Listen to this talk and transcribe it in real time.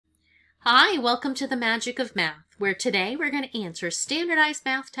Hi, welcome to the Magic of Math, where today we're going to answer a standardized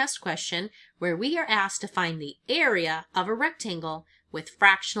math test question where we are asked to find the area of a rectangle with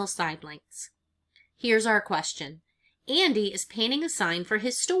fractional side lengths. Here's our question. Andy is painting a sign for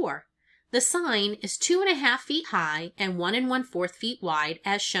his store. The sign is 2.5 feet high and 1 1/4 feet wide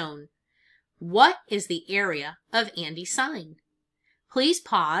as shown. What is the area of Andy's sign? Please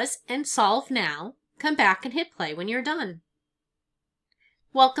pause and solve now. Come back and hit play when you're done.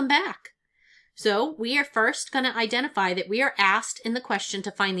 Welcome back. So we are first going to identify that we are asked in the question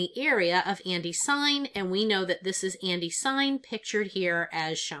to find the area of Andy's sign, and we know that this is Andy's sign pictured here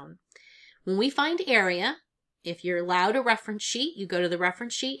as shown. When we find area, if you're allowed a reference sheet, you go to the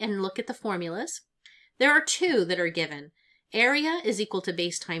reference sheet and look at the formulas. There are two that are given. Area is equal to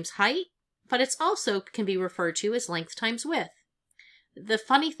base times height, but it's also can be referred to as length times width. The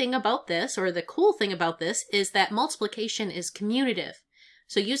funny thing about this, or the cool thing about this, is that multiplication is commutative.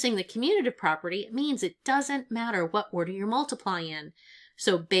 So using the commutative property, it means it doesn't matter what order you multiply in.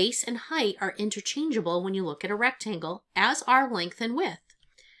 So base and height are interchangeable when you look at a rectangle, as are length and width.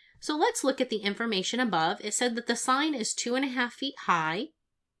 So let's look at the information above. It said that the sign is 2.5 feet high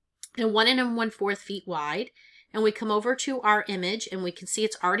and 1 1/4 feet wide. And we come over to our image and we can see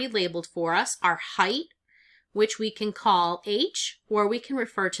it's already labeled for us. Our height, which we can call h, or we can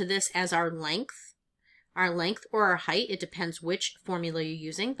refer to this as our length. Our length or our height, it depends which formula you're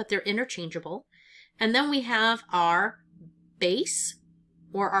using, but they're interchangeable. And then we have our base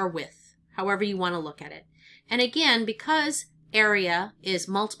or our width, however you want to look at it. And again, because area is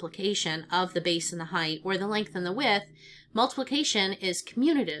multiplication of the base and the height, or the length and the width, multiplication is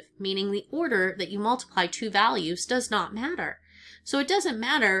commutative, meaning the order that you multiply two values does not matter. So it doesn't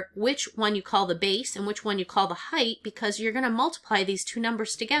matter which one you call the base and which one you call the height, because you're going to multiply these two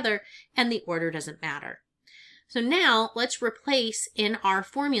numbers together and the order doesn't matter. So now let's replace in our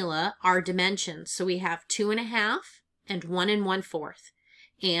formula our dimensions. So we have 2.5 and 1 1/4.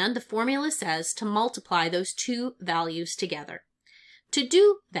 And the formula says to multiply those two values together. To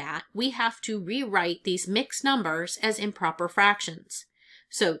do that, we have to rewrite these mixed numbers as improper fractions.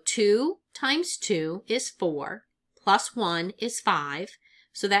 So 2 times 2 is 4. Plus 1 is 5,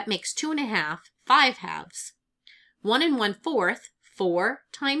 so that makes 2.5, 5 halves. 1 1/4, 4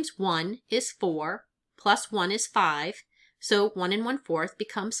 times 1 is 4, plus 1 is 5, so 1 1/4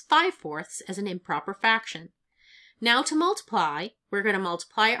 becomes 5/4 as an improper fraction. Now to multiply, we're going to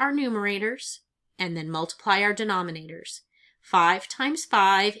multiply our numerators and then multiply our denominators. 5 times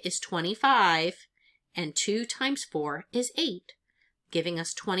 5 is 25, and 2 times 4 is 8, giving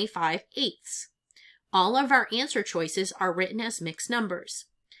us 25/8. All of our answer choices are written as mixed numbers.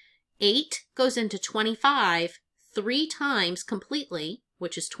 8 goes into 25 3 times completely,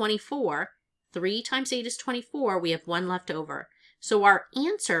 which is 24. 3 times 8 is 24. We have 1 left over. So our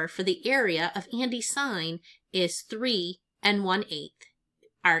answer for the area of Andy's sign is 3 1/8.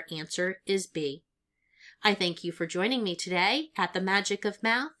 Our answer is B. I thank you for joining me today at the Magic of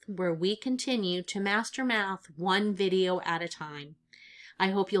Math, where we continue to master math one video at a time. I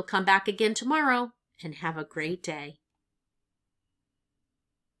hope you'll come back again tomorrow. And have a great day.